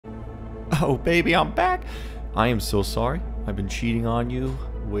Oh, baby, I'm back. I am so sorry. I've been cheating on you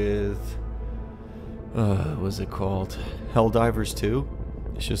with, what's it called? Helldivers 2.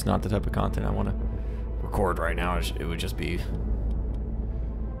 It's just not the type of content I want to record right now. It would just be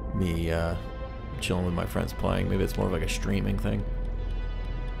me chilling with my friends playing. Maybe it's more of like a streaming thing.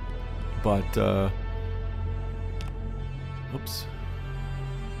 But, oops.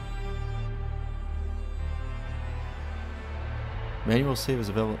 Manual save is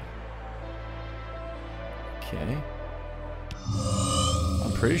available. Okay.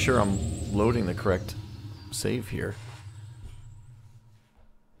 I'm pretty sure I'm loading the correct save here.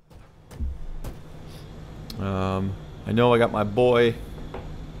 I know I got my boy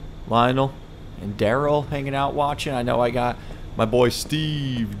Lionel and Daryl hanging out watching. I know I got my boy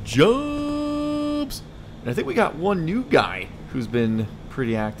Steve Jobs. And I think we got one new guy who's been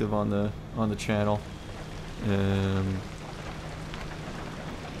pretty active on the channel.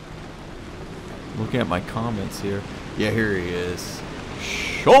 Looking at my comments here. Yeah, here he is.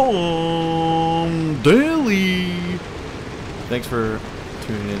 Sean Daly. Thanks for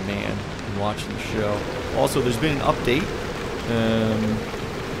tuning in, man, and watching the show. Also, there's been an update in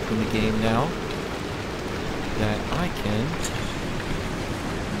the game now that I can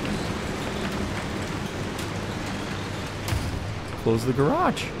close the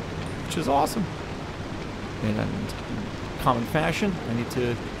garage, which is awesome. And in common fashion, I need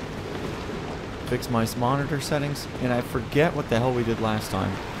to fix my monitor settings, and I forget what the hell we did last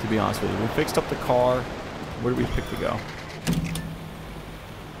time, to be honest with you. We fixed up the car. Where did we pick to go?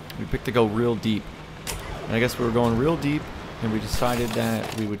 We picked to go real deep. And I guess we were going real deep, and we decided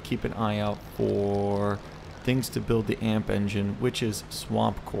that we would keep an eye out for things to build the amp engine, which is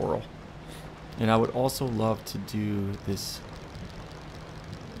swamp coral. And I would also love to do this,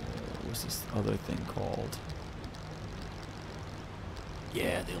 what's this other thing called?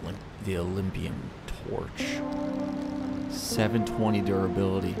 Yeah, the Olympium torch. 720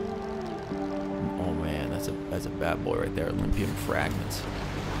 durability. Oh man, that's a bad boy right there. Olympium fragments.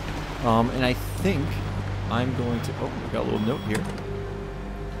 And I think I'm going to. Oh, we got a little note here.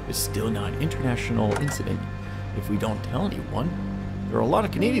 It's still not an international incident if we don't tell anyone. There are a lot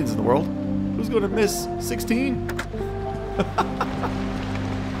of Canadians in the world. Who's going to miss 16?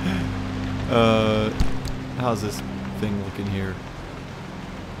 How's this thing looking here?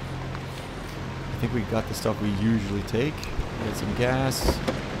 I think we got the stuff we usually take. We got some gas.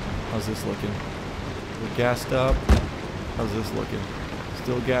 How's this looking? We're gassed up. How's this looking?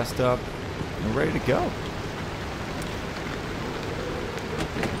 Still gassed up. And ready to go.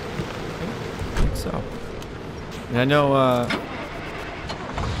 I think so. And I know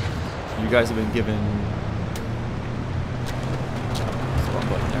you guys have been given. That's the wrong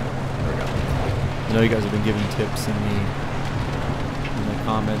button there. There we go. I know you guys have been giving tips in the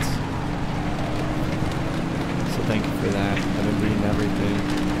comments. So thank you for that. I've been reading everything.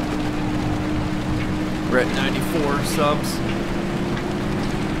 We're at 94 subs.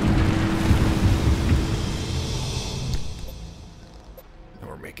 And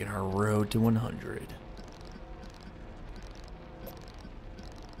we're making our road to 100.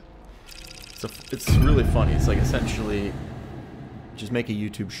 It's really funny. It's like essentially just make a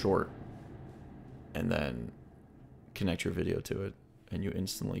YouTube short and then connect your video to it, and you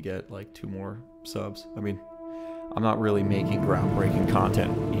instantly get like 2 more subs. I mean, I'm not really making groundbreaking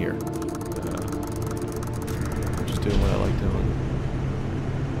content here. I'm just doing what I like doing.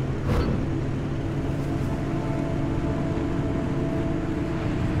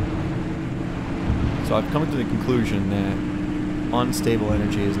 So I've come to the conclusion that unstable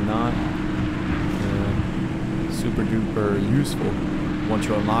energy is not super duper useful once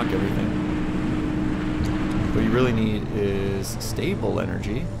you unlock everything. What you really need is stable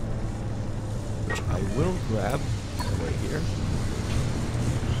energy, which I will grab right here.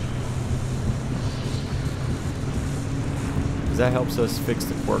 Because that helps us fix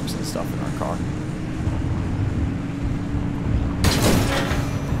the quirks and stuff in our car.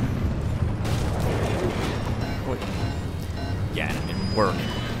 Oh, yeah, and work.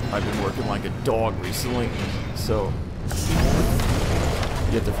 I've been working like a dog recently, so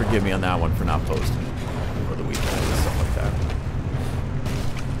you have to forgive me on that one for not posting over the weekend and stuff like that.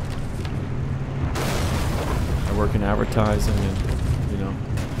 I work in advertising, and you know,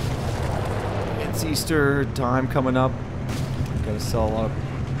 it's Easter time coming up. Got to sell a lot of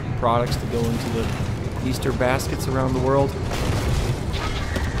products to go into the Easter baskets around the world.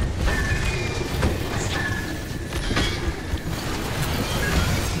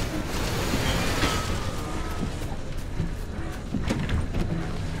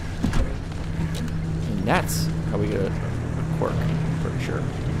 That's how we get a quirk, I'm pretty sure.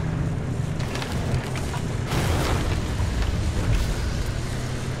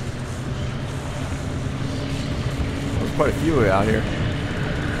 quite a few out here.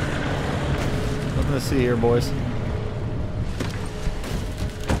 Nothing to see here, boys.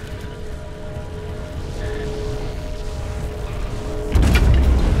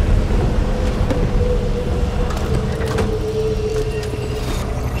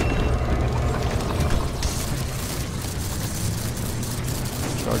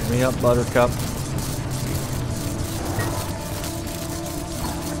 Charge me up, Buttercup.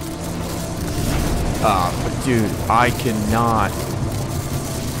 Dude, I cannot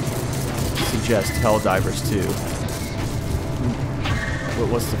suggest Helldivers 2.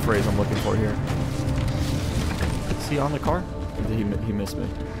 What's the phrase I'm looking for here? Is he on the car? Or did he miss me?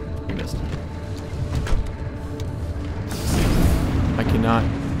 He missed. I cannot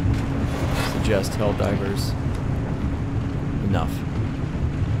suggest Helldivers enough.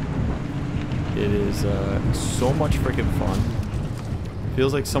 It is so much freaking fun.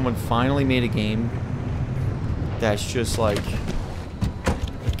 Feels like someone finally made a game that's just like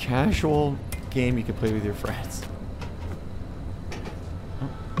a casual game you can play with your friends.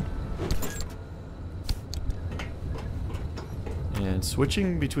 And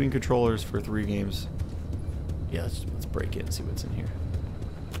switching between controllers for 3 games. Yeah, let's break it and see what's in here.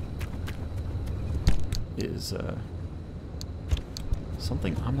 Is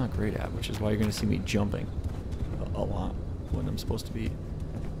something I'm not great at, which is why you're going to see me jumping a lot when I'm supposed to be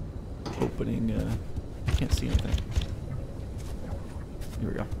opening. I can't see anything. Here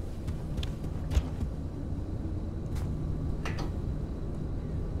we go.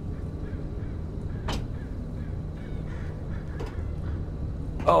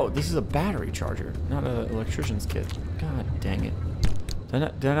 Oh, this is a battery charger, not an electrician's kit. God dang it.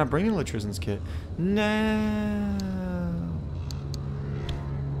 Did I not bring an electrician's kit? No.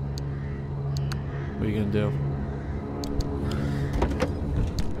 What are you gonna do?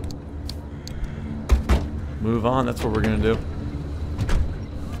 Move on, that's what we're gonna do.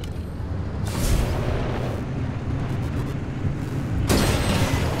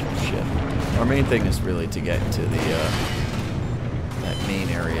 Shit. Our main thing is really to get to the that main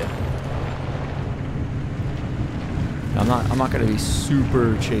area. I'm not gonna be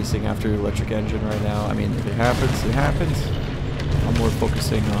super chasing after the electric engine right now. I mean, if it happens, it happens. I'm more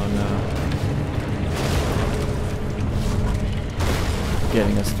focusing on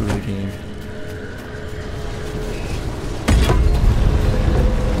getting us through the game.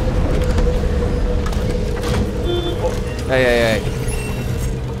 Hey, hey, hey.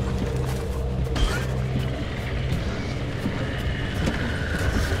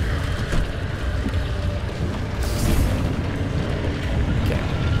 Okay.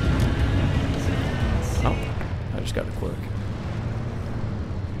 Oh, I just got a quirk.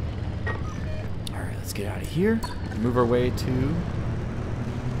 Alright, let's get out of here. Move our way to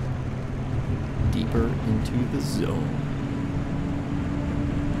deeper into the zone.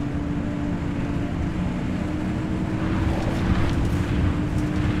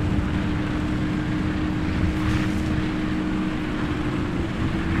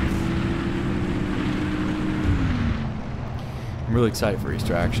 I'm really excited for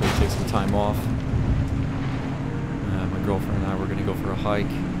Easter. I actually take some time off. My girlfriend and I were going to go for a hike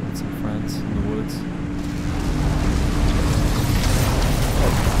with some friends in the woods. And,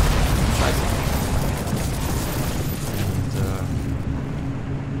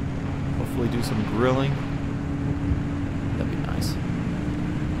 hopefully do some grilling. That'd be nice.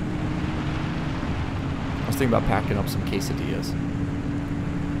 I was thinking about packing up some quesadillas.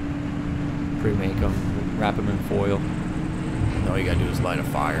 Pre-make them, wrap them in foil. All you gotta do is light a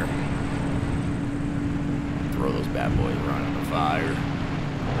fire. Throw those bad boys right on the fire.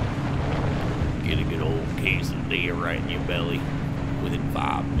 Get a good old quesadilla right in your belly within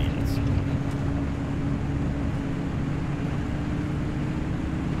 5 minutes.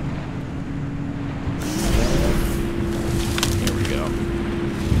 Here we go.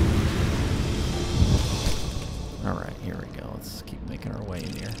 Alright, here we go. Let's keep making our way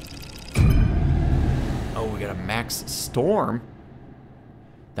in here. Oh, we got a max storm.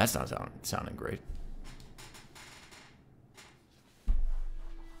 That's not sounding great.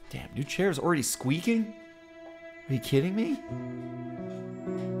 Damn, new chair's already squeaking? Are you kidding me?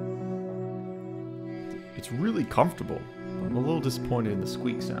 It's really comfortable. But I'm a little disappointed in the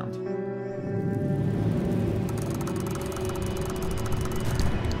squeak sound.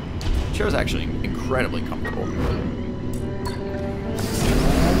 The chair's actually incredibly comfortable.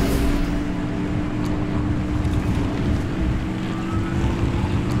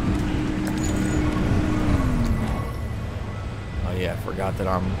 Yeah, I forgot that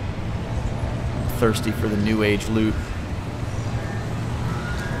I'm thirsty for the new age loot.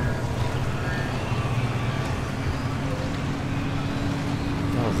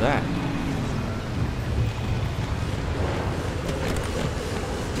 that?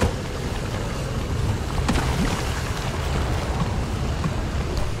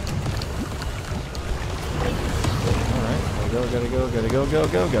 Gotta go, gotta go, go,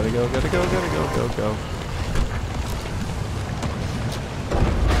 go, gotta go, gotta go, gotta go, go, go.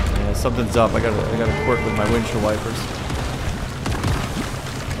 Yeah, something's up. I gotta quirk with my windshield wipers.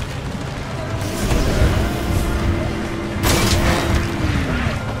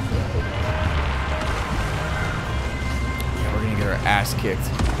 Yeah, we're gonna get our ass kicked.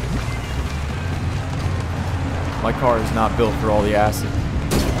 My car is not built for all the acid.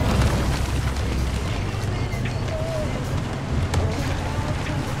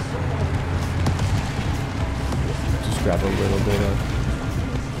 Grab a little bit of...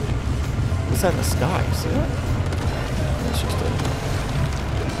 What's that in the sky? See that? That's just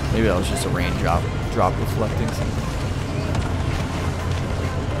a... Maybe that was just a raindrop reflecting something.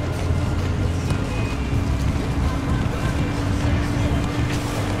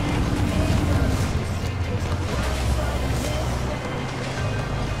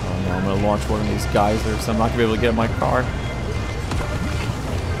 Oh no, I'm gonna launch one of these geysers, so I'm not gonna be able to get in my car.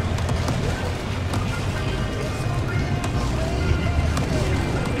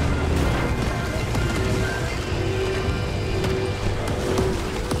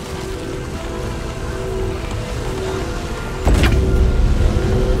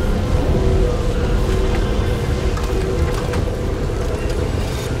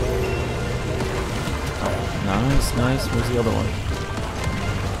 Nice. Where's the other one?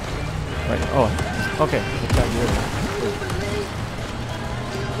 Right. Oh, okay. It's back here.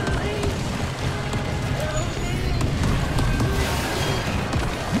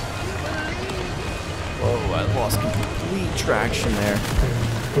 Whoa, I lost complete traction there.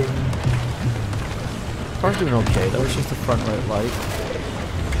 Car's doing okay. That was just the front right light.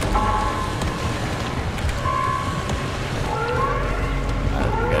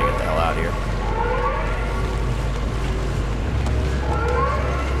 We gotta get the hell out of here.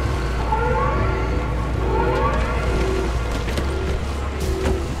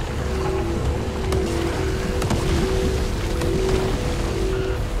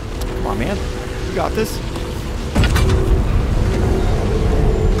 Man, you got this.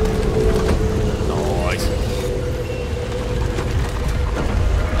 Nice.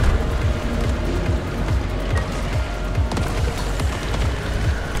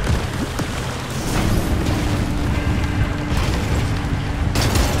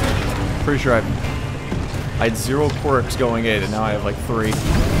 Pretty sure I had 0 quirks going in, and now I have like 3.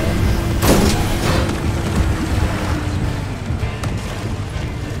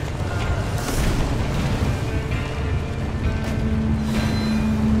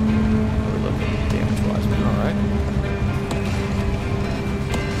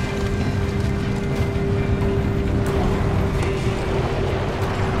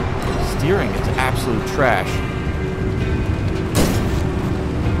 Steering is absolute trash.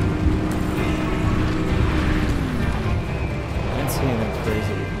 I didn't see anything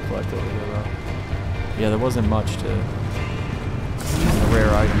crazy we can collect over here though. Yeah, there wasn't much to on the rare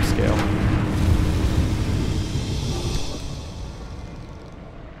item scale.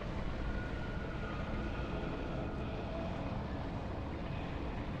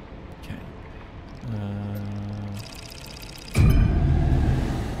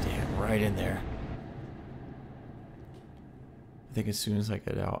 Right in there. I think as soon as I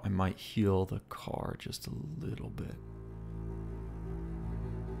get out, I might heal the car just a little bit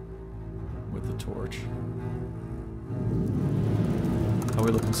with the torch. How are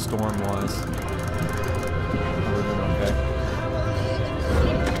we looking storm-wise? Are we doing okay?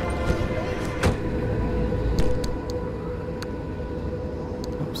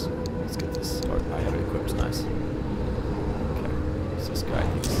 Oops. Let's get this. Oh, I have it equipped. Nice. Okay. What's this guy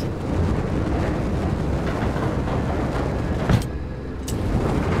thinks?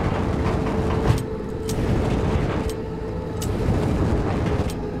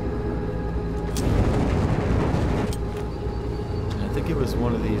 It was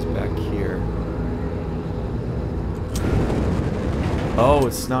one of these back here. Oh,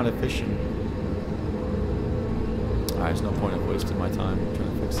 it's not efficient. Alright, there's no point of wasting my time trying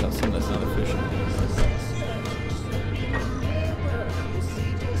to fix that something that's not efficient.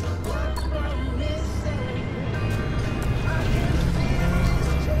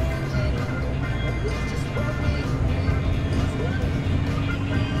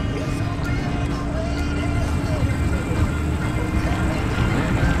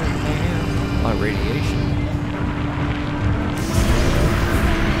 Radiation.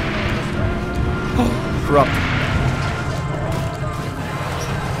 Oh, corrupt.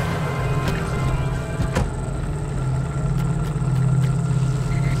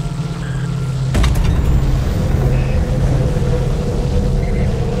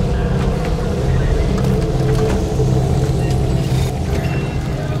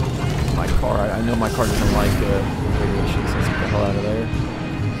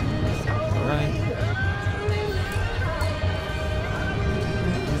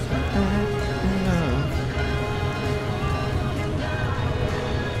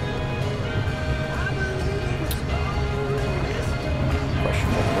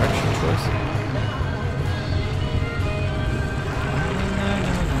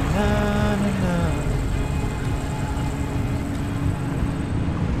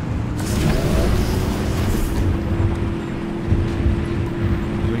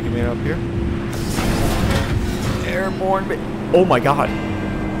 up here. Airborne. Oh my god.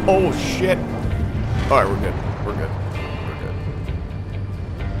 Oh shit. Alright, we're good. We're good. We're good.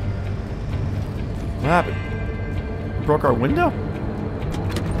 What happened? We broke our window?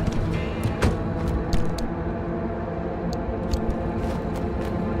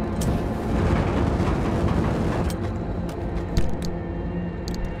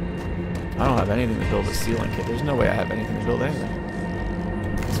 I don't have anything to build a ceiling kit. There's no way I have anything to build anything.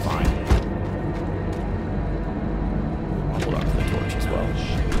 It's fine. I'll hold on to the torch as well.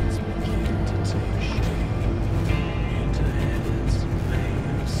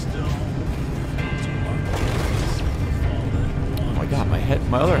 Oh my god,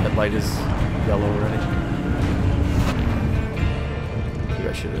 my other headlight is yellow already. Maybe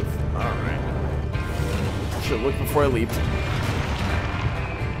I should have. Alright. Should have looked before I leaped.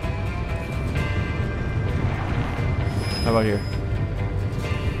 How about here?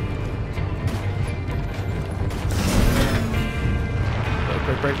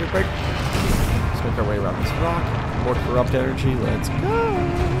 Break. Let's make our way around this rock. More corrupt energy. Let's go.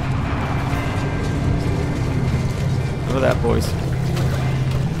 Look at that, boys.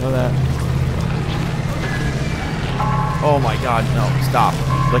 Look at that. Oh my god, no. Stop.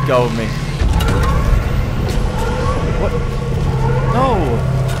 Let go of me. What? No.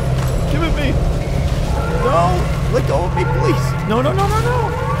 Give it me. No. Let go of me, please. No.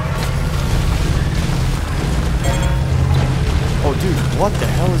 Oh, dude, what the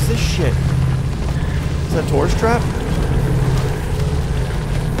hell is this shit? Is that a tourist trap?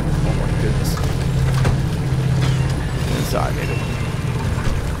 Oh my goodness. Inside, maybe.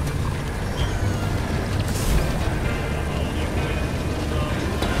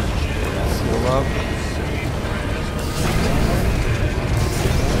 Seal up.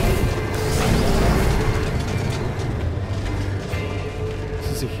 Is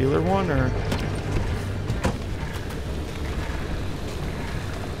this a healer one, or?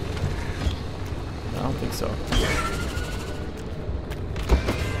 I don't think so.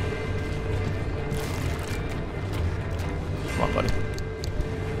 Come on, buddy.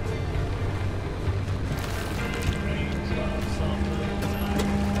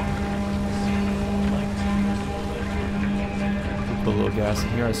 Put a little gas in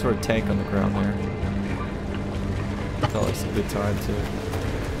here. I saw a tank on the ground there. Felt like it's a good time to.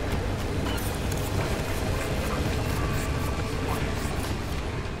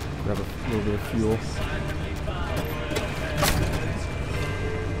 Grab a little bit of fuel.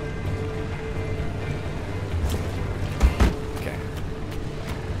 Okay.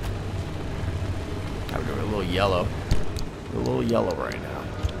 Now we're doing a little yellow. We're a little yellow right now.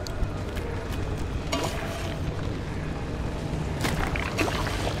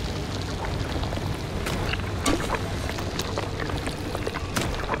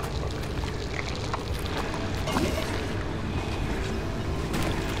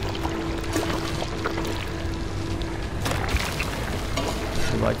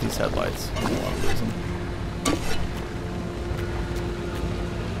 I like these headlights. I don't want to lose them.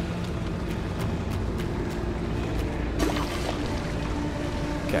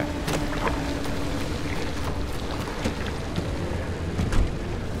 Okay.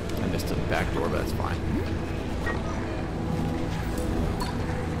 I missed the back door, but that's fine.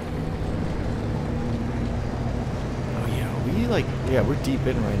 Oh yeah, we're deep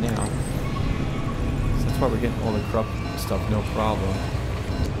in right now. So that's why we're getting all the corrupt stuff, no problem.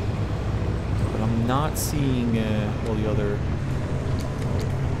 I'm not seeing all the other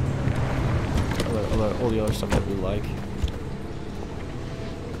stuff that we like.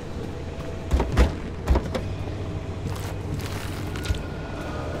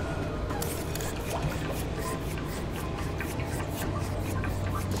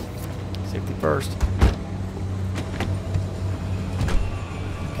 Safety first.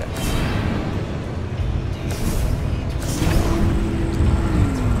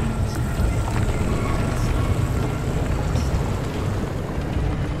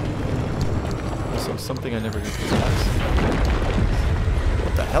 Something I never get to realize.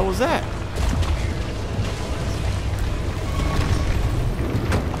 What the hell was that?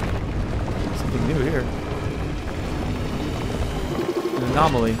 Something new here. An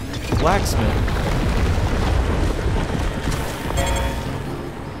anomaly. Blacksmith.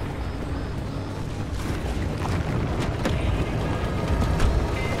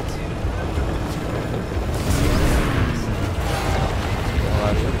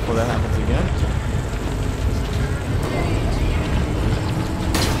 Before that happens again.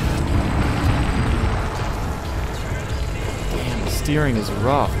 Steering is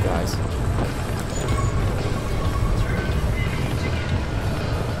rough, guys.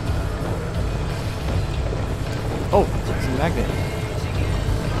 magnet.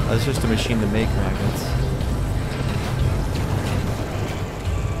 That's just a machine to make magnets.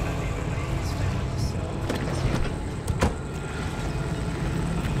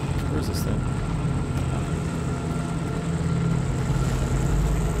 Where's this thing?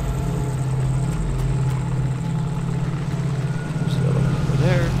 There's the other one over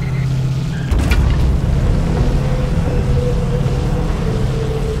there.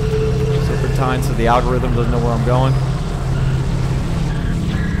 Serpentine, so the algorithm doesn't know where I'm going.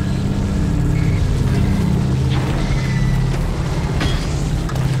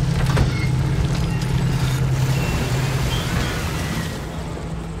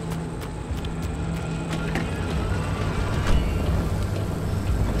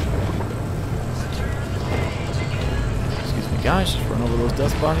 Guys, just run over those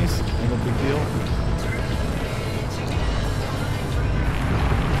dust bunnies. Ain't no big deal.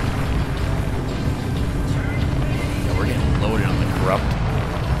 Yeah, we're getting loaded on the corrupt.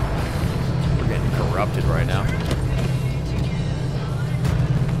 We're getting corrupted right now.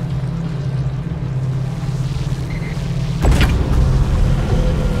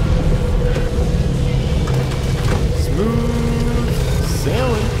 Smooth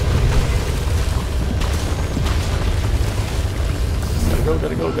sailing.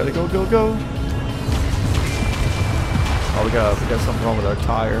 Gotta go. Oh, we got something wrong with our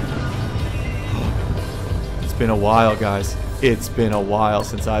tire. It's been a while, guys. It's been a while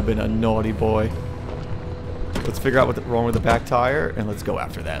since I've been a naughty boy. Let's figure out what's wrong with the back tire, and let's go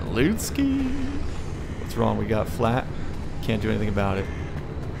after that loot ski. What's wrong? We got flat. Can't do anything about it.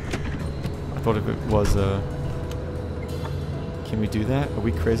 I thought if it was, can we do that? Are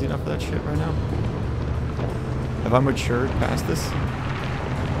we crazy enough for that shit right now? Have I matured past this?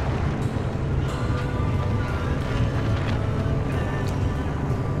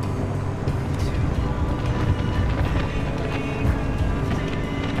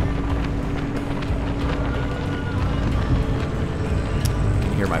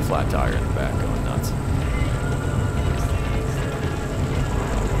 My flat tire in the back going nuts.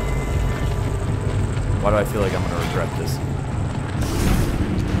 Why do I feel like I'm going to regret this?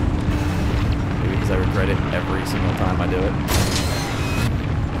 Maybe because I regret it every single time I do it.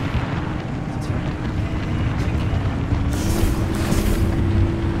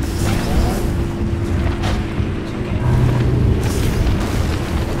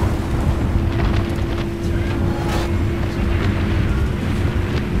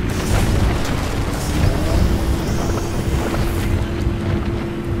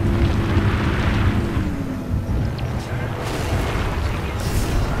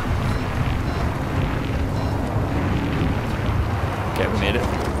 Okay, we made it.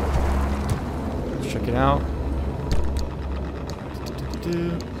 Let's check it out.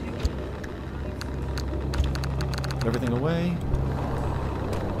 Put everything away.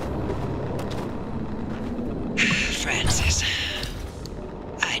 Francis,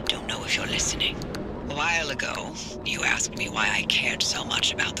 I don't know if you're listening. A while ago, you asked me why I cared so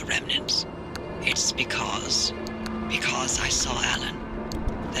much about the remnants. It's because I saw Alan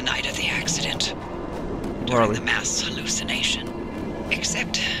the night of the accident, during the mass hallucination.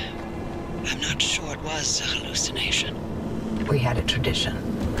 Except, I'm not sure it was a hallucination. We had a tradition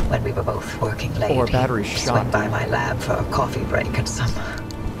when we were both working late. Or battery He'd shot. swing by my lab for a coffee break at some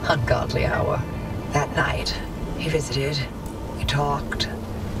ungodly hour. That night, he visited. We talked.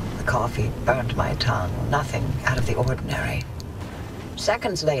 The coffee burned my tongue. Nothing out of the ordinary.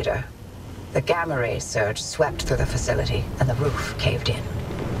 Seconds later, the gamma ray surge swept through the facility and the roof caved in.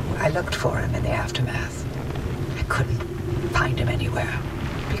 I looked for him in the aftermath. I couldn't find him anywhere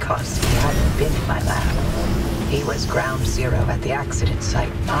because he hadn't been in my lab. He was ground zero at the accident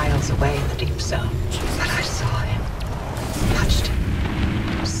site, miles away in the deep zone. But I saw him, touched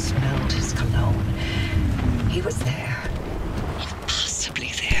him, smelled his cologne. He was there.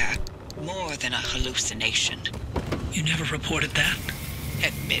 Possibly there. More than a hallucination. You never reported that?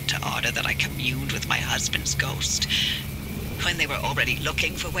 Admit to Arda that I communed with my husband's ghost. When they were already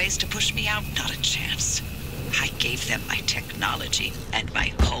looking for ways to push me out, not a chance. I gave them my technology and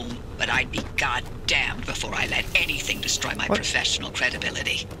my home, but I'd be goddamned before I let anything destroy my professional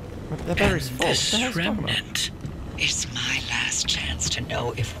credibility. That battery's full. This remnant. It's my last chance to know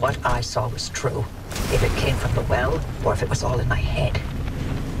Know if what I saw was true, if it came from the well, or if it was all in my head.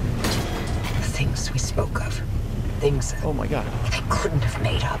 The things we spoke of, things Oh my god. I couldn't have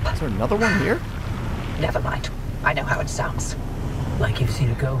made up. Is there another one here? Never mind. I know how it sounds. Like you've seen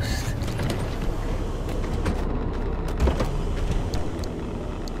a ghost.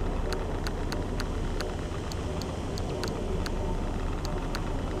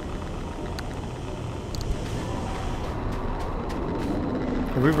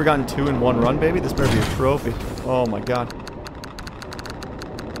 Have we ever gotten 2 in 1 run, baby? This better be a trophy. Oh my god.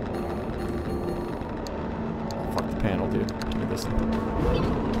 Oh, fuck the panel, dude. Give me this thing.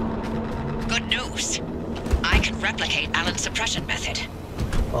 Good news. I can replicate Alan's suppression method.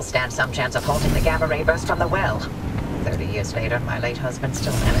 We'll stand some chance of halting the gamma ray burst from the well. 30 years later, my late husband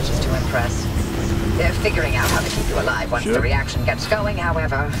still manages to impress. They're figuring out how to keep you alive once the reaction gets going,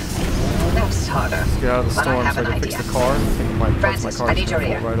 however. That's harder. Let's get out of the But I storm have so I an can fix idea. the car. I think my Francis, car I is need your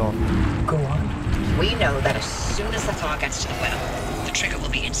gonna ear. fall right off. Go on. We know that as soon as the Thaw gets to the well, the trigger will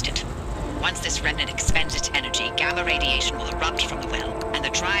be instant. Once this remnant expends its energy, gamma radiation will erupt from the well, and the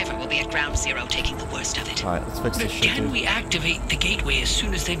driver will be at ground zero taking the worst of it. Alright, let's fix But this shit, can dude. we activate the gateway as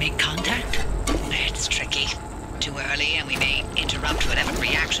soon as they make contact? It's tricky. Too early, and we may interrupt whatever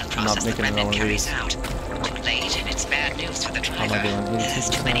reaction process the making another remnant one of carries these. out. Too late, and it's bad news for the am I driver. doing? There's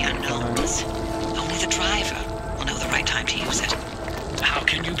too many unknowns. Only the driver will know the right time to use it. How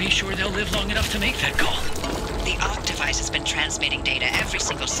can you be sure they'll live long enough to make that call? The ARC device has been transmitting data every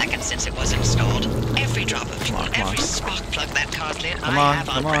single second since it was installed. Every drop of fuel, every spark plug that car's lit, I have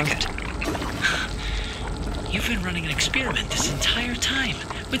on record. You've been running an experiment this entire time,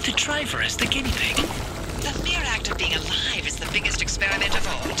 with the driver as the guinea pig. The mere act of being alive is the biggest experiment of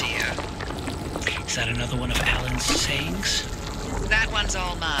all, dear. Is that another one of Alan's sayings? That one's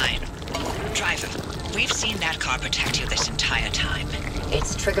all mine. Driver, we've seen that car protect you this entire time.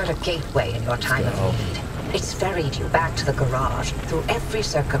 It's triggered a gateway in your time of need. It's ferried you back to the garage through every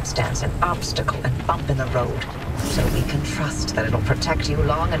circumstance and obstacle and bump in the road. So we can trust that it'll protect you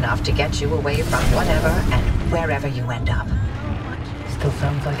long enough to get you away from whatever and wherever you end up. Still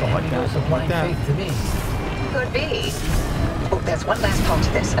sounds like a heavy dose of blind faith to me. Could be. Oh, there's one last part to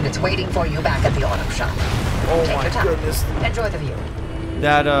this, and it's waiting for you back at the auto shop. Oh Take my your time. goodness. Enjoy the view.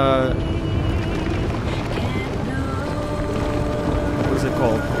 That, what is it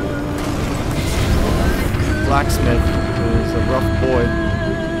called? Blacksmith is a rough boy.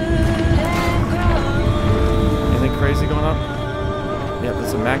 Anything crazy going on? Yep,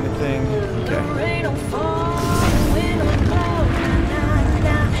 there's a magnet thing. Okay.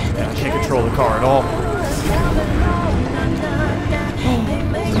 Yeah, I can't control the car at all.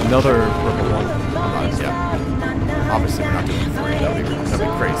 There's another purple one. Yeah. Obviously, we're not doing 3. That'd be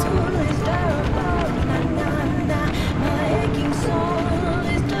crazy.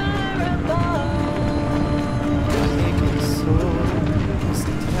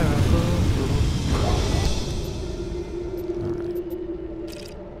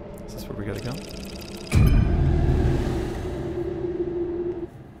 Is this where we gotta go?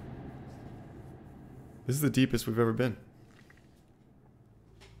 This is the deepest we've ever been.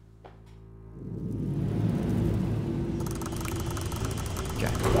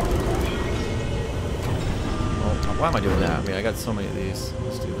 Okay. Well, why am I doing that? I mean, I got so many of these.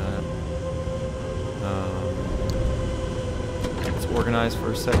 Let's do that. Let's organize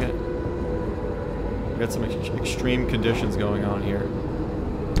for a second. We've got some extreme conditions going on here.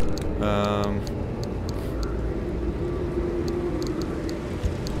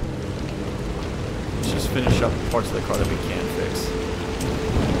 Let's just finish up parts of the car that we can fix.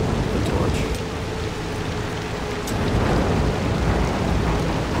 The torch.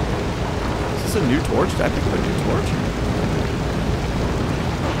 Is this a new torch? Did I pick up a new torch?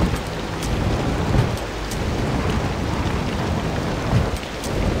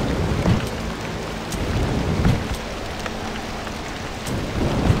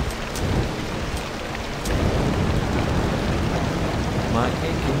 My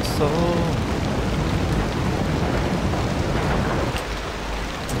aching soul.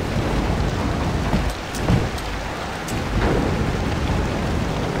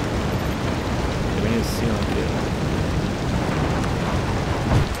 We need a ceiling kit.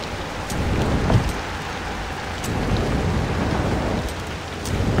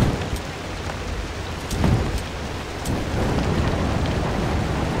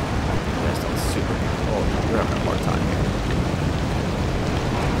 That's not super. Oh, we're having a hard time here.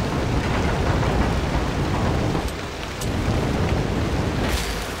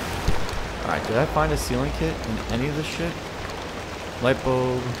 Alright, did I find a sealing kit in any of this shit? Light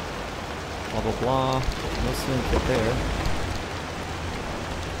bulb, blah blah blah. No sealing kit there.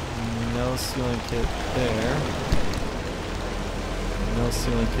 No sealing kit there. No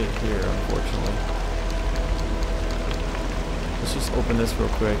sealing kit here, unfortunately. Let's just open this real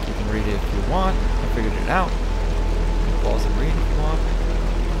quick. You can read it if you want. I figured it out. You can pause and read if you want.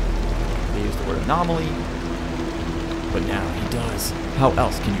 They use the word anomaly. But now he does. How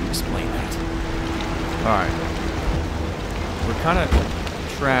else can you explain that? Alright. We're kind of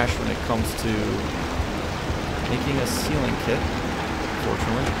trash when it comes to making a sealing kit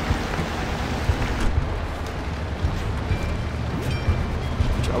unfortunately.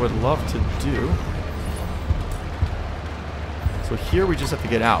 Which I would love to do. So here we just have to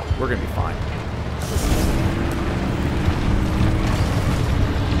get out. We're gonna be fine.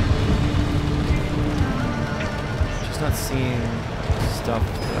 Just not seeing stuff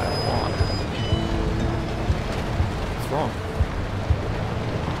that I want. What's wrong?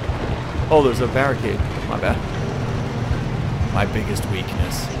 Oh, there's a barricade. My bad. My biggest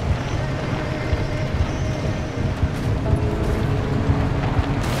weakness.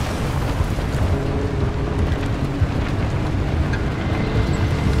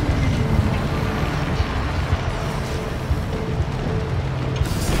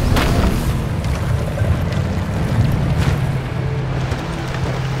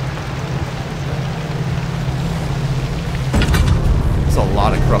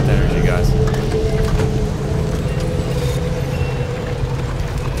 Lot of corrupt energy, guys.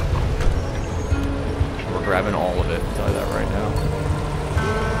 We're grabbing all of it. I'll tell you that right now.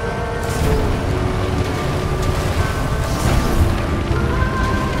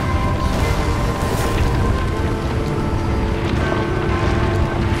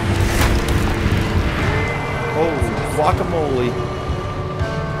 Oh, guacamole.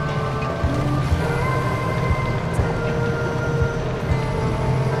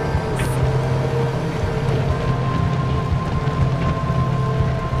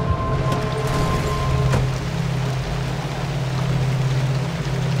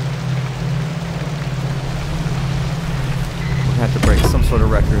 Have to break some sort of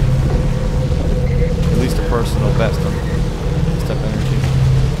record. At least a personal best on step energy.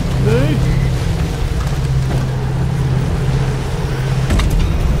 Hey.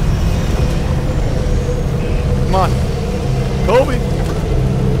 Come on. Kobe.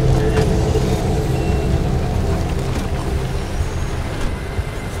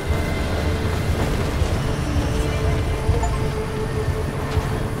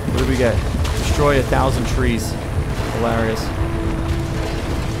 What do we get? Destroy 1,000 trees. Hilarious.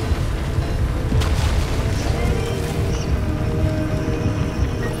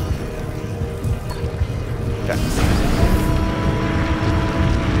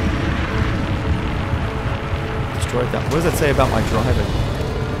 Destroyed that. What does that say about my driving?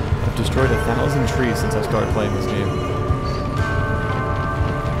 I've destroyed 1,000 trees since I started playing this game.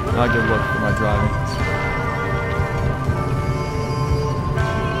 Not a good look for my driving.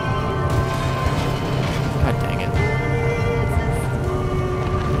 God dang it.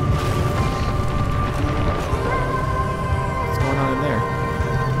 What's going on in there?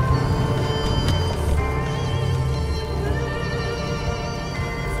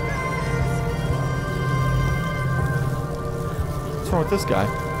 What's wrong with this guy?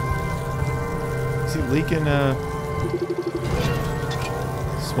 Is he leaking?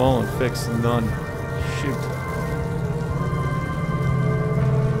 Small and fixed, none. Shoot.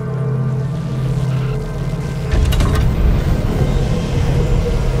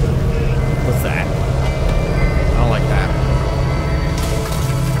 What's that? I don't like that.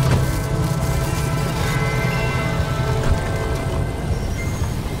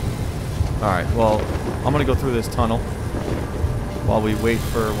 Alright, well, I'm gonna go through this tunnel while we wait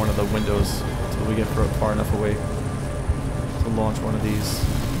for one of the windows until we get far enough away to launch one of these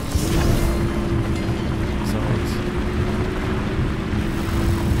zones.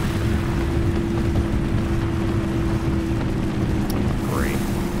 Great.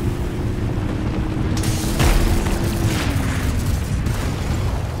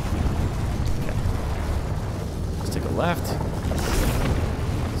 Okay. Let's take a left.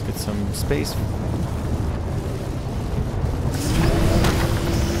 Let's get some space.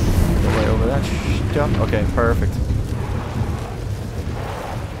 Over that stuff. Okay, perfect.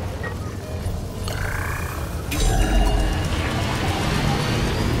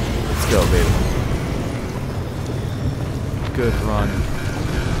 Let's go, baby. Good run.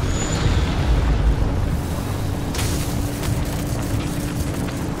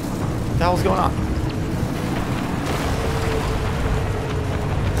 What the hell's going on?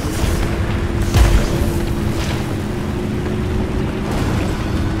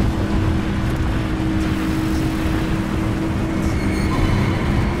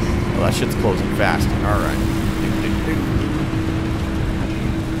 That shit's closing fast. Alright.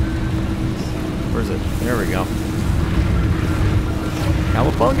 Where's it? There we go.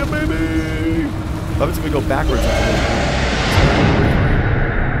 Cowabunga, baby! What happens if we go backwards into this?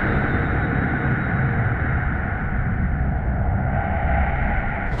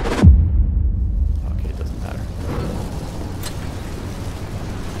 Okay, it doesn't matter.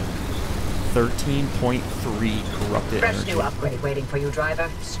 13.3 corrupted Fresh energy. new upgrade waiting for you, driver.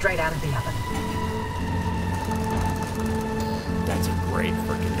 Straight out of the oven. That's a great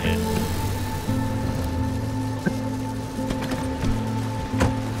freaking hit.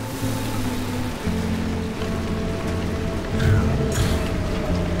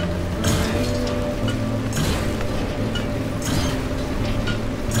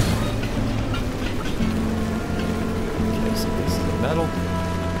 Okay, so this is the metal.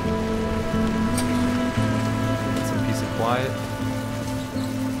 Some peace and quiet.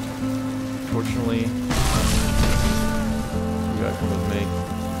 Fortunately, you gotta come with me.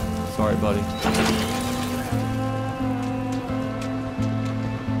 Sorry, buddy.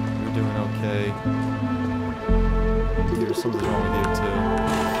 You're doing okay. There's something wrong with you too.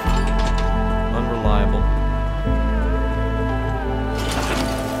 Unreliable.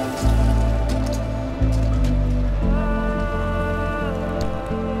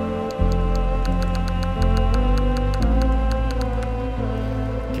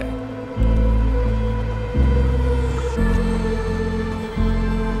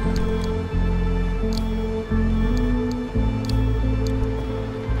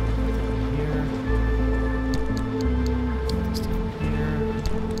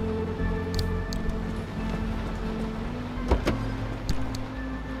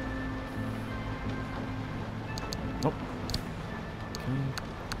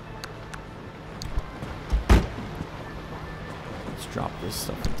 Drop this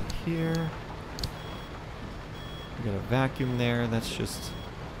stuff into here. We got a vacuum there. That's just.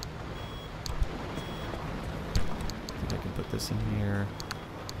 I think I can put this in here.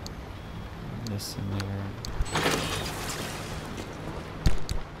 And this in there.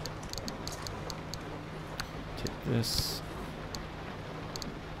 Take this.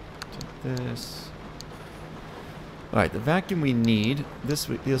 Take this. All right, the vacuum we need. This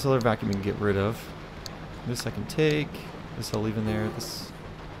other vacuum we can get rid of. This I can take. This I'll leave in there. This.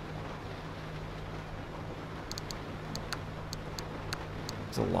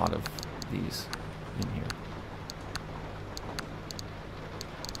 There's a lot of these in here.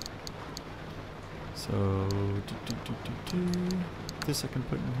 So this I can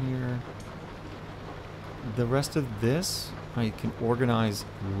put in here. The rest of this I can organize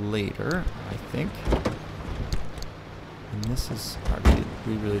later, I think. And this is.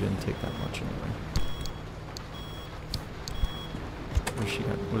 We really didn't take that much anyway.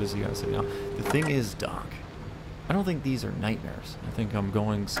 What does he got to say now? The thing is, Doc, I don't think these are nightmares. I think I'm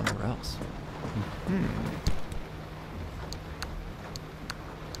going somewhere else.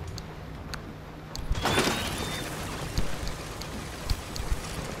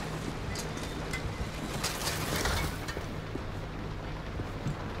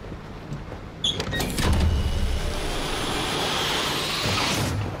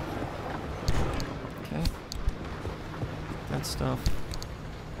 Okay. That stuff.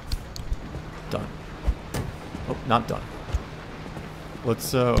 Done. Oh, not done.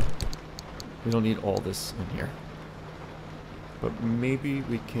 Let's, we don't need all this in here. But maybe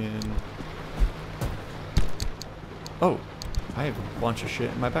we can... Oh, I have a bunch of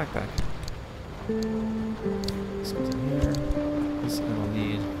shit in my backpack. This goes in here. This I don't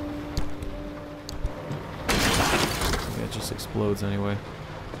need. Okay, it just explodes anyway.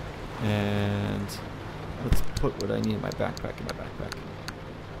 And let's put what I need in my backpack in my backpack.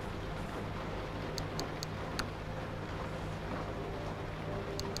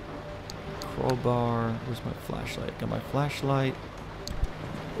 Crowbar. Where's my flashlight? Got my flashlight.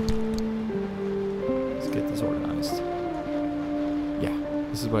 Let's get this organized. Yeah,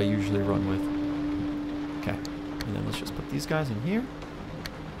 this is what I usually run with. Okay, and then let's just put these guys in here.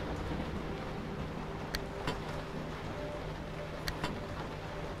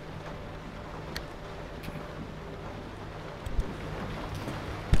 Okay.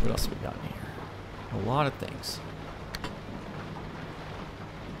 What else have we got in here? A lot of things.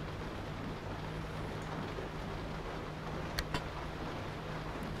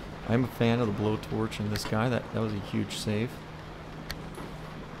 I'm a fan of the blowtorch in this guy. That was a huge save.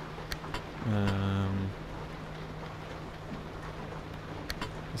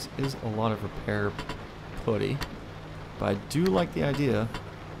 This is a lot of repair putty, but I do like the idea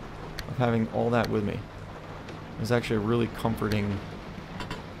of having all that with me. It's actually a really comforting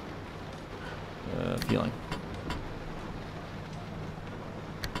feeling.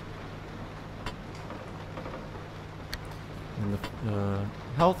 And the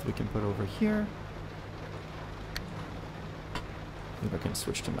health we can put over here. Maybe I can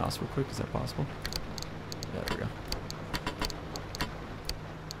switch to mouse real quick. Is that possible? Yeah, there we go.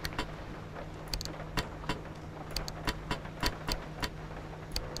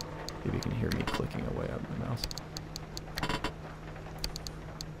 Maybe you can hear me clicking away on my mouse.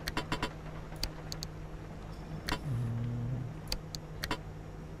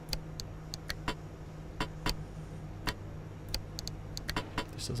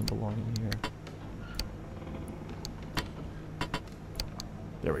 This doesn't belong in here.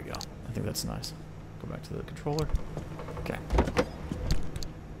 There we go. I think that's nice. Go back to the controller. Okay.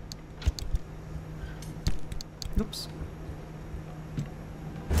 Oops.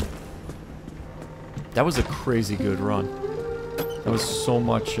 That was a crazy good run. That was so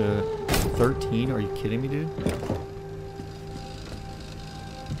much. 13? Are you kidding me, dude?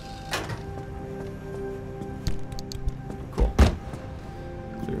 Cool.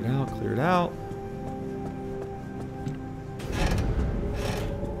 Clear it out. Clear it out.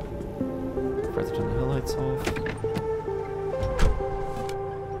 Forgot to turn the headlights off.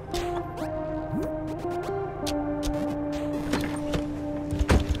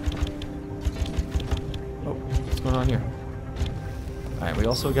 On here. Alright, we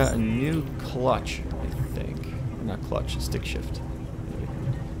also got a new clutch, I think. Not clutch, stick shift. Maybe.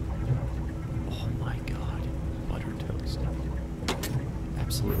 Oh my god. Butter toast.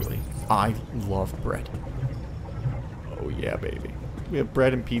 Absolutely. I love bread. Oh yeah, baby. We have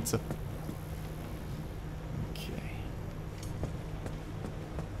bread and pizza. Okay.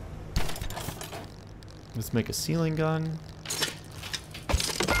 Let's make a ceiling gun.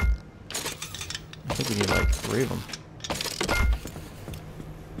 I think we need like 3 of them.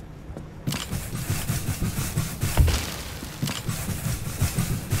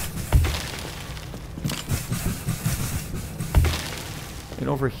 And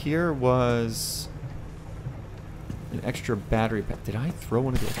over here was an extra battery pack. Did I throw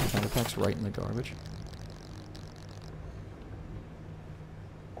one of the extra battery packs right in the garbage?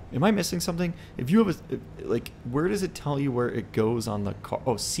 Am I missing something? If you have a, like, where does it tell you where it goes on the car?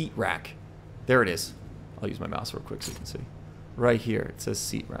 Oh, seat rack. There it is. I'll use my mouse real quick so you can see. Right here, it says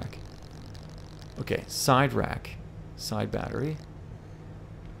seat rack. Okay, side rack. Side battery.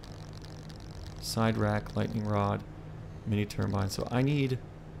 Side rack, lightning rod, mini turbine. So I need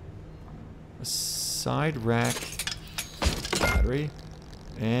a side rack battery.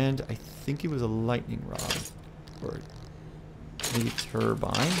 And I think it was a lightning rod. Or maybe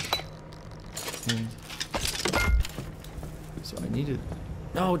turbine. And so I needed...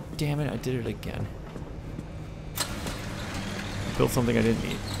 No, damn it, I did it again. I built something I didn't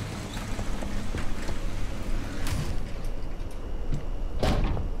need.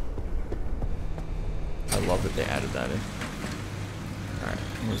 I love that they added that in. Alright,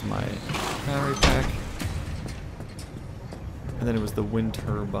 here's my battery pack. And then it was the wind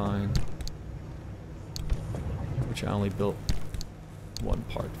turbine, which I only built one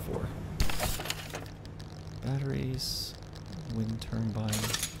part for. Batteries. Wind turbine.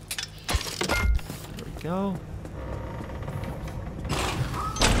 There we go.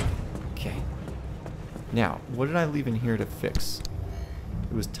 Okay. Now, what did I leave in here to fix?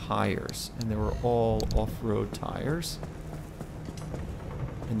 It was tires, and they were all off-road tires.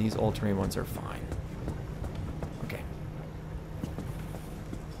 And these all-terrain ones are fine. Okay.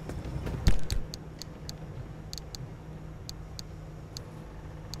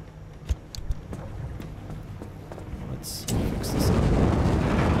 Let's fix this up.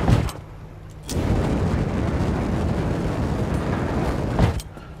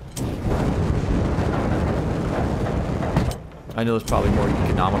 I know there's probably a more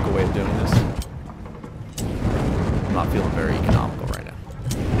economical way of doing this. I'm not feeling very economical right now.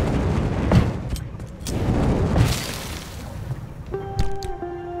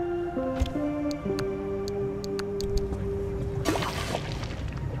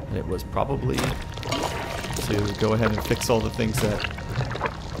 And it was probably to go ahead and fix all the things that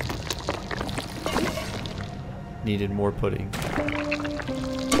needed more pudding.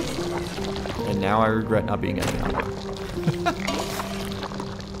 And now I regret not being economical.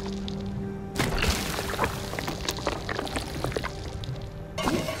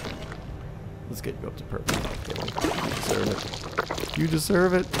 Let's get you up to purple. You deserve it. You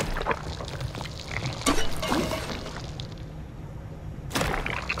deserve it.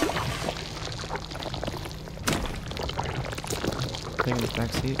 Thing in the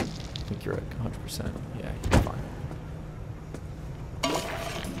back seat? I think you're at 100%. Yeah, you're fine.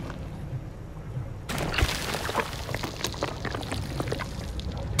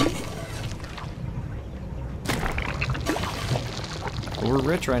 We're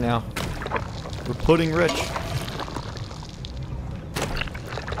rich right now. We're pudding rich.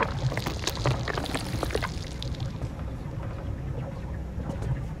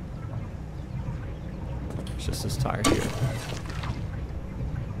 It's just this tire here.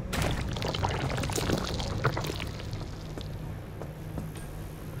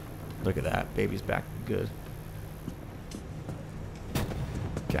 Look at that. Baby's back good.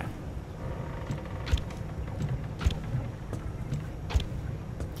 Okay.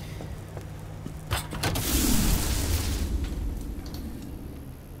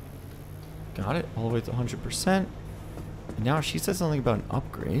 Got it. All the way to 100%. And now she said something about an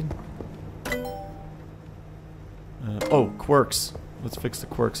upgrade. Oh, quirks. Let's fix the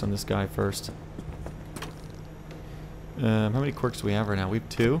quirks on this guy first. How many quirks do we have right now? We have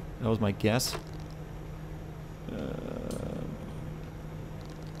 2. That was my guess.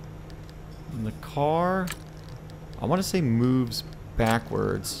 In the car, I want to say moves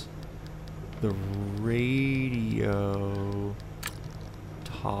backwards. The radio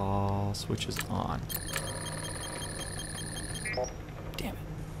switch is on. Damn it.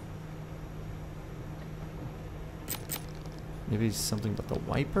 Maybe something about the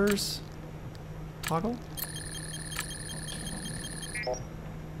wipers? Toggle?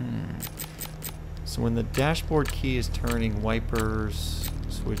 So when the dashboard key is turning, wipers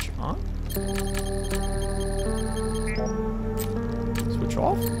switch on? Switch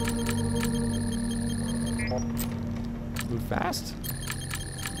off? Move fast?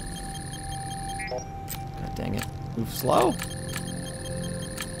 God dang it. Move slow?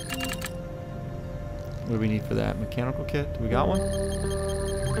 What do we need for that? Mechanical kit? Do we got one?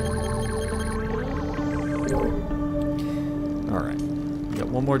 Alright. We got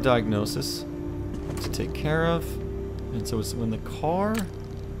one more diagnosis to take care of. And so it's when the car...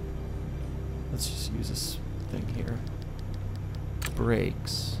 Let's just use this thing here.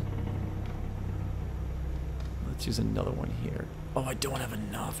 Brakes. Let's use another one here. Oh, I don't have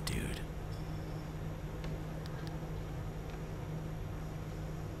enough, dude.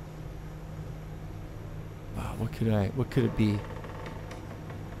 Wow, what could it be?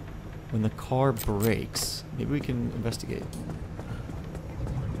 When the car brakes, maybe we can investigate.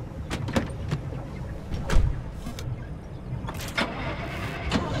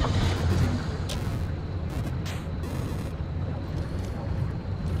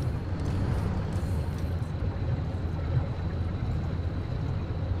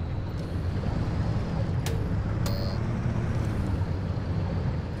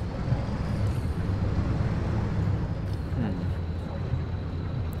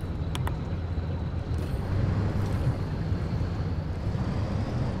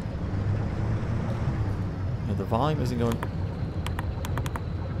 The volume isn't going...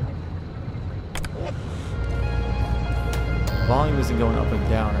 Volume isn't going up and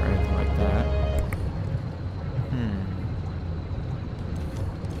down or anything like that.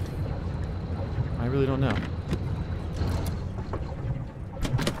 I really don't know.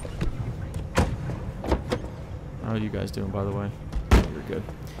 How are you guys doing, by the way? You're good.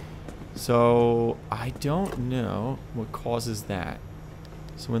 So, I don't know what causes that.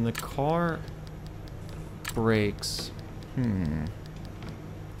 So when the car... brakes.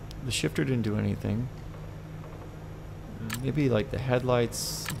 The shifter didn't do anything. Maybe like the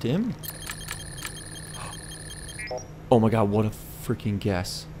headlights dim? Oh my god, what a freaking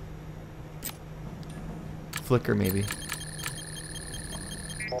guess. Flicker maybe.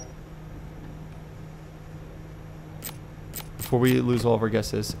 Before we lose all of our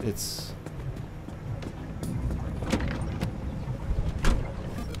guesses, it's...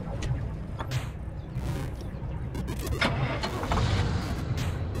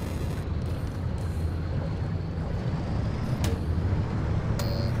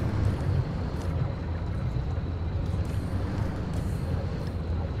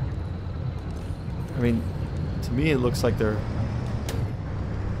 I mean, to me it looks like they're...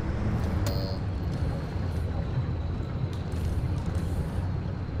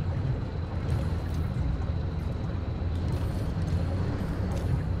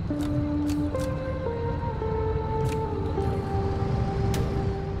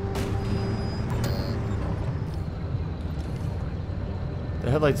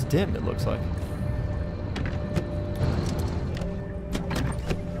 The headlights dim, it looks like.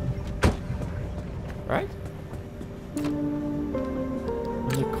 Right?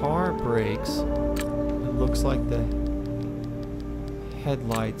 When the car brakes, it looks like the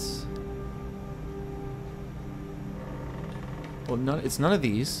headlights... Well, no, it's none of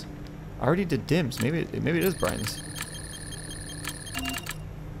these. I already did dims. Maybe it is brightness.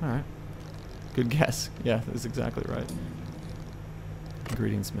 Alright. Good guess. Yeah, that's exactly right.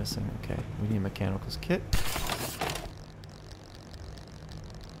 Ingredients missing. Okay, we need a mechanicals kit.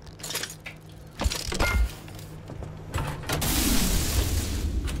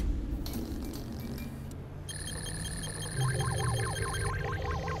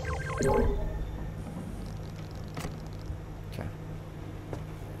 Okay.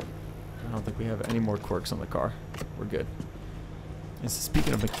 more quirks on the car. We're good. And so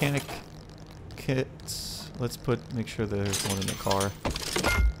speaking of mechanic kits, let's make sure there's one in the car.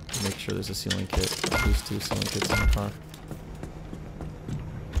 Make sure there's a sealing kit. At least 2 sealing kits in the car.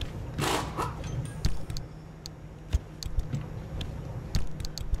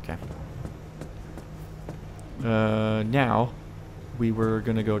 Okay. Now, we were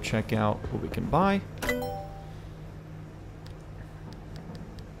gonna go check out what we can buy.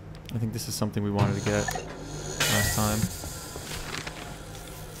 I think this is something we wanted to get last time.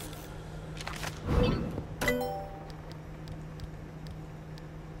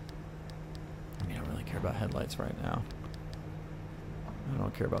 I mean, I don't really care about headlights right now. I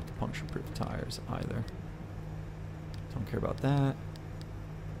don't care about the puncture-proof tires either. Don't care about that.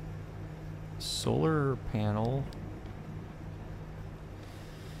 Solar panel.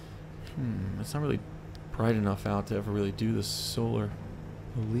 It's not really bright enough out to ever really do the solar.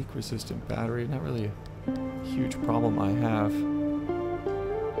 The leak-resistant battery, not really a huge problem I have.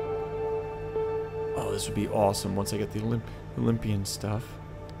 Oh, this would be awesome once I get the Olympian stuff.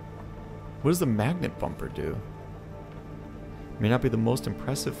 What does the magnet bumper do? It may not be the most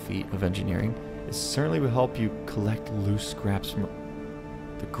impressive feat of engineering. It certainly will help you collect loose scraps from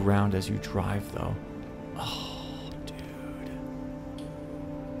the ground as you drive, though. Oh, dude.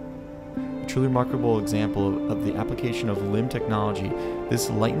 A truly remarkable example of the application of limb technology. This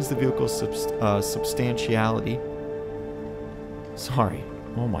lightens the vehicle's substantiality. Sorry.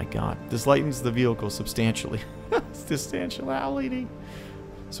 Oh my god. This lightens the vehicle substantially. Substantiality.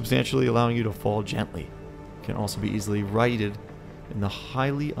 Substantially allowing you to fall gently. Can also be easily righted in the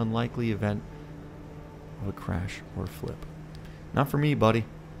highly unlikely event of a crash or flip. Not for me, buddy.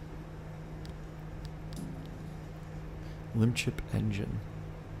 Limb chip engine.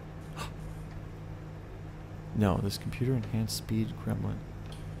 No, this computer enhanced speed gremlin.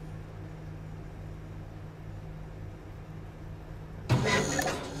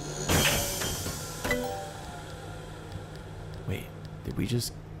 Wait, did we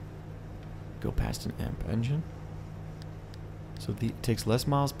just go past an amp engine? So it takes less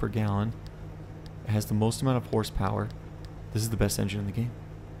miles per gallon. It has the most amount of horsepower. This is the best engine in the game.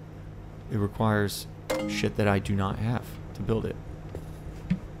 It requires shit that I do not have to build it.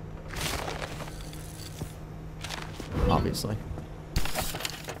 Obviously.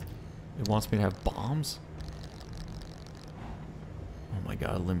 It wants me to have bombs? Oh my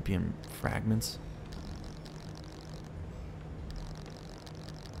god, Olympian fragments.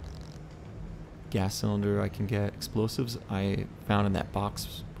 Gas cylinder I can get. Explosives I found in that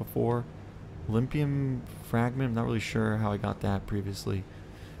box before. Olympian fragment, I'm not really sure how I got that previously.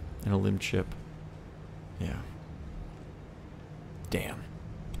 And a limb chip. Yeah. Damn.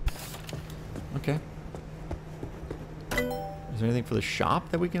 Okay. Is there anything for the shop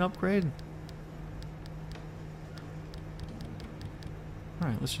that we can upgrade?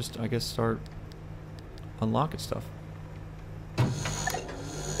 Alright, let's just, I guess, start unlocking stuff.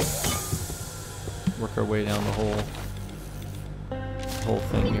 Work our way down the whole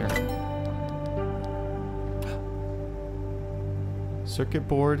thing here. Circuit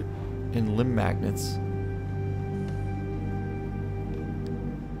board and limb magnets.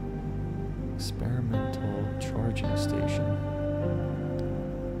 Experimental charging station.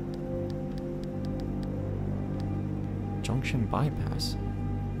 Junction bypass.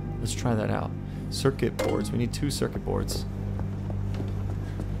 Let's try that out. Circuit boards. We need 2 circuit boards.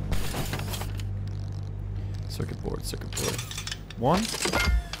 Circuit board, circuit board. 1,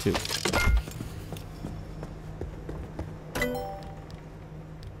 2.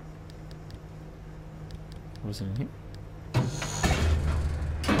 What was in here?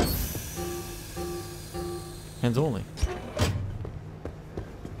 Hands only.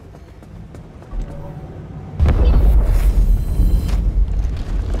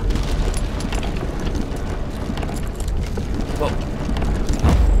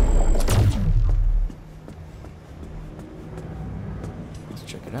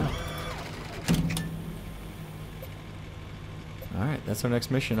 That's our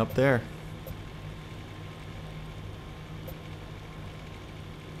next mission up there.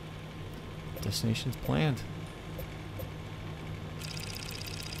 Destination's planned.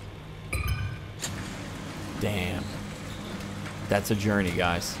 Damn. That's a journey,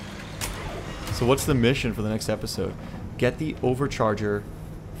 guys. So what's the mission for the next episode? Get the overcharger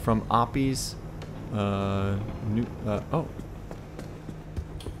from Oppie's oh.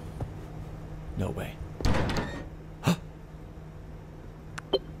 No way.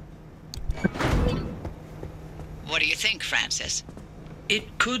 What do you think, Francis?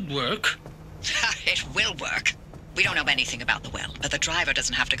 It could work. It will work. We don't know anything about the well, but the driver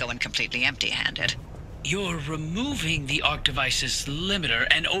doesn't have to go in completely empty-handed. You're removing the arc device's limiter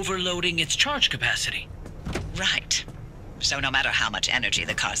and overloading its charge capacity. Right. So no matter how much energy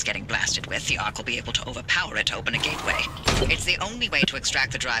the car's getting blasted with, the arc will be able to overpower it to open a gateway. It's the only way to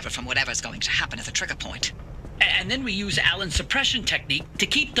extract the driver from whatever's going to happen at the trigger point. And then we use Allen's suppression technique to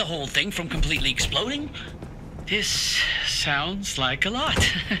keep the whole thing from completely exploding? This sounds like a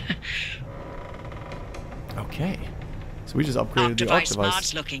lot. Okay. So we just upgraded Arc the arc device device.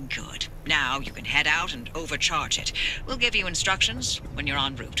 mod's looking good. Now you can head out and overcharge it. We'll give you instructions when you're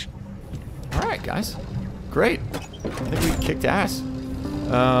en route. Alright, guys. Great. I think we kicked ass.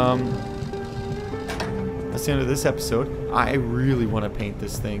 That's the end of this episode. I really want to paint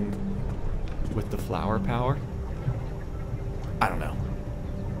this thing with the flower power. I don't know.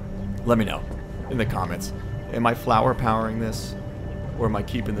 Let me know in the comments. Am I flower powering this? Or am I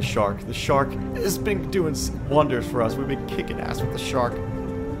keeping the shark? The shark has been doing wonders for us. We've been kicking ass with the shark.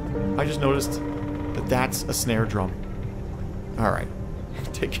 I just noticed that that's a snare drum. Alright.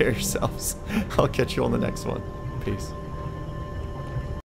 Take care of yourselves. I'll catch you on the next one. Peace.